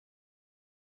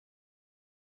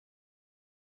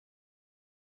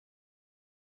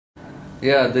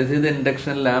Yeah, this is the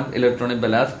induction lamp electronic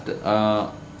ballast.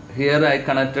 Here I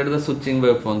connected the switching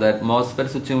waveform, that MOSFET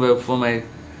switching waveform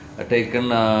I taken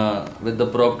with the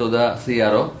probe to the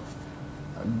CRO.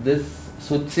 This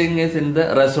switching is in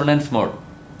the resonance mode.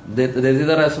 This is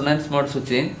the resonance mode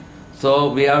switching.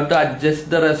 So we have to adjust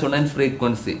the resonance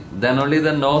frequency. Then only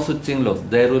the no switching loss.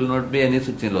 There will not be any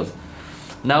switching loss.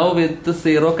 Now with the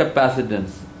zero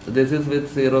capacitance. This is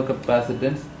with zero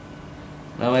capacitance.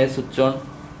 Now I switch on.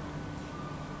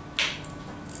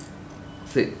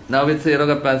 See, now with zero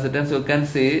capacitance you can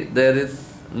see there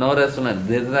is no resonance.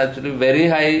 This is actually very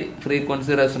high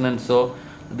frequency resonance. So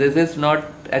this is not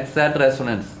exact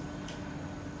resonance.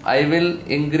 I will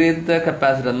increase the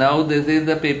capacitor. Now this is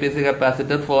the PPC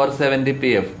capacitor 470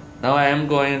 PF. Now I am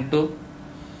going to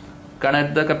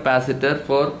connect the capacitor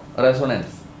for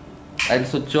resonance. I will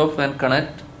switch off and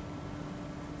connect.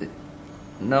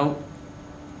 Now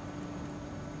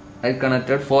I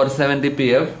connected 470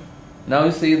 PF. Now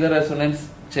you see the resonance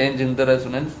change in the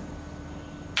resonance.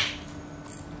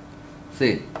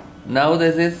 See, now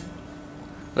this is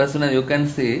resonance. You can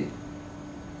see.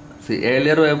 See,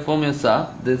 earlier waveform you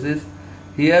saw. This is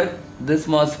here. This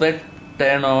MOSFET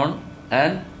turn on,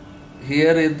 and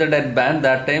here is the dead band.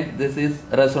 That time this is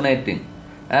resonating,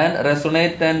 and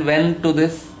resonate and when to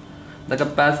this the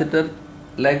capacitor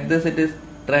like this it is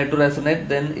try to resonate.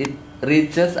 Then it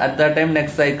reaches at that time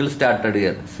next cycle started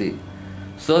here. See.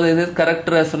 So this is correct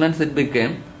resonance it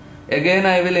became. Again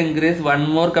I will increase one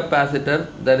more capacitor,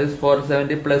 that is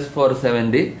 470 plus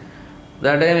 470.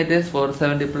 That time it is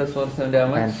 470 plus 470 how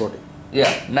much? 940.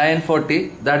 Yeah, 940.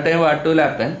 That time what will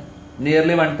happen?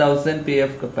 Nearly 1000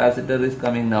 PF capacitor is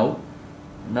coming now.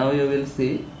 Now you will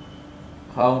see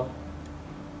how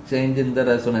change in the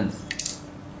resonance.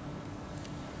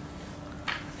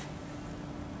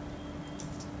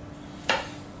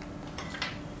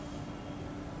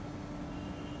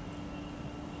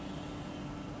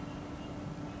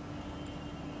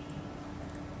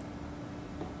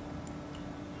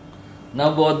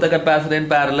 Now both the capacitor in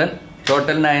parallel,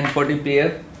 total 940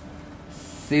 PF.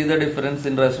 See the difference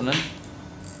in resonance.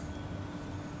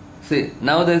 See,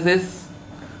 now this is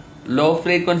low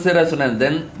frequency resonance.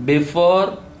 Then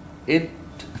before it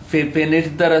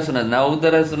finished the resonance, now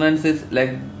the resonance is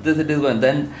like this it is going.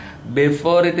 Then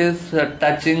before it is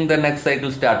touching the next cycle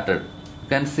started. You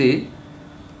can see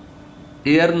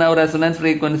here now resonance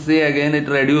frequency again it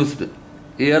reduced.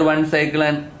 Here one cycle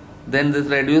and then this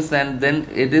reduced, and then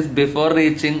it is before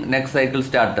reaching next cycle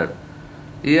started.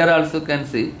 Here also can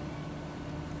see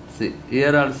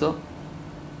here also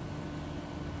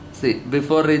see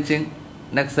before reaching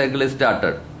next cycle is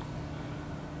started.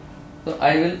 So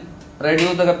I will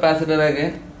reduce the capacitor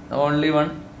again. Now only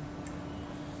one.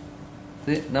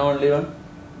 See, now only one.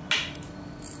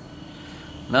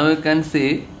 Now you can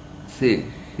see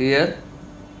here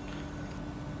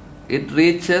it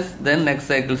reaches, then next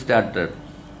cycle started.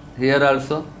 Here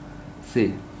also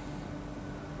see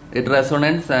it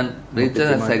resonates and reaches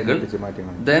a cycle.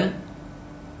 Then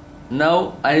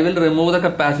now I will remove the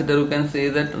capacitor. You can see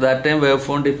that time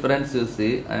waveform difference you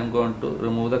see. I am going to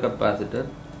remove the capacitor.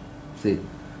 See,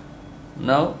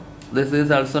 now this is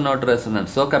also not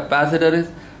resonance. So capacitor is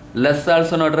less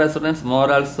also not resonance,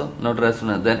 more also not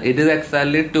resonance. Then it is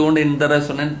exactly tuned in the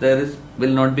resonance. There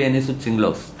will not be any switching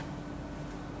loss.